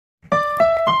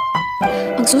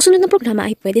Ang susunod na programa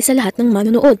ay pwede sa lahat ng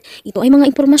manonood. Ito ay mga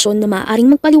impormasyon na maaaring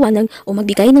magpaliwanag o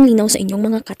magbigay ng linaw sa inyong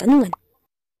mga katanungan.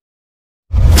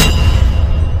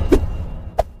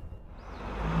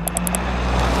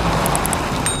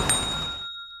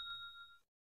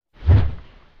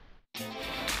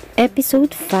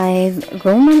 Episode 5,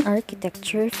 Roman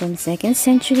Architecture from 2nd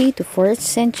century to 4th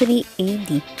century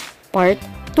AD, Part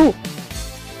 2.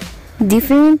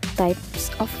 Different types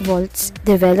of vaults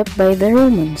developed by the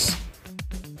Romans.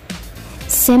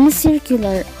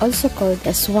 Semicircular, also called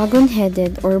as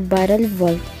wagon-headed or barrel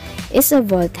vault, is a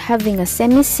vault having a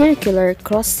semicircular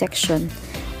cross-section,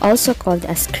 also called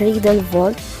as cradle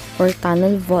vault or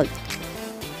tunnel vault.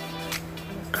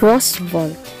 Cross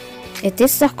vault. It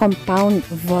is a compound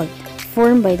vault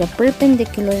formed by the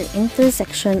perpendicular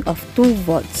intersection of two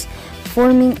vaults,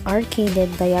 forming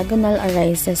arcaded diagonal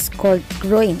arrises called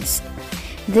groins.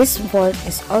 This vault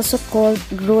is also called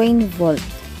Groin Vault.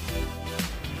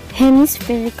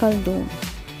 Hemispherical Dome.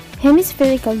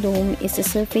 Hemispherical dome is a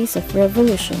surface of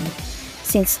revolution,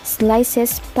 since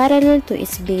slices parallel to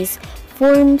its base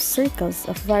form circles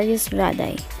of various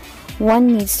radii.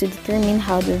 One needs to determine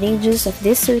how the radius of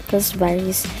these circles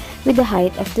varies with the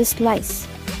height of the slice.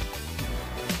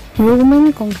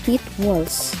 Roman concrete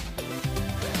walls.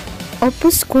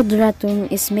 Opus Quadratum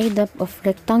is made up of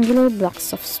rectangular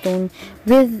blocks of stone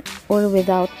with or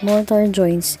without mortar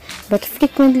joints, but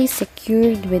frequently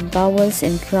secured with dowels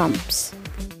and cramps.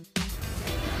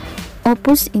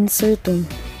 Opus Incertum.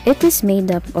 It is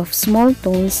made up of small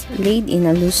stones laid in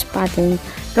a loose pattern,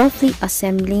 roughly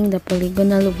assembling the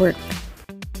polygonal work.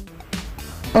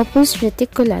 Opus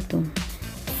Reticulatum.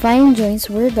 Fine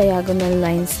joints were diagonal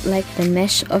lines like the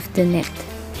mesh of the net.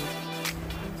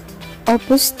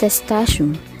 Opus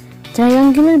Testaceum.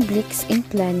 Triangular bricks in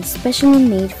plan specially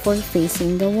made for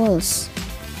facing the walls.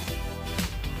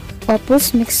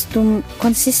 Opus Mixtum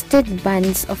consisted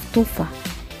bands of tufa,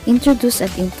 introduced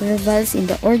at intervals in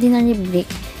the ordinary brick,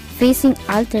 facing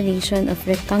alteration of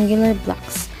rectangular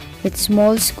blocks with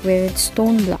small squared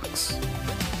stone blocks.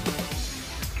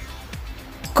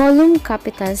 Column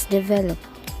capitals developed.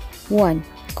 1.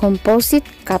 Composite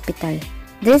Capital.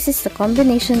 This is the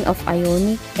combination of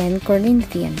Ionic and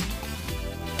Corinthian.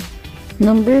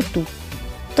 Number 2.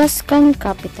 Tuscan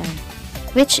Capital,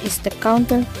 which is the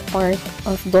counterpart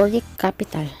of Doric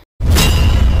Capital.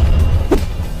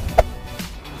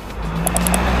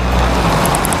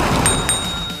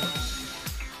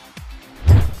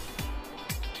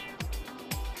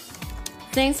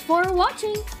 Thanks for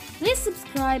watching! Please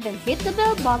subscribe and hit the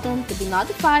bell button to be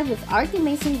notified with Art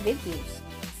Amazing videos.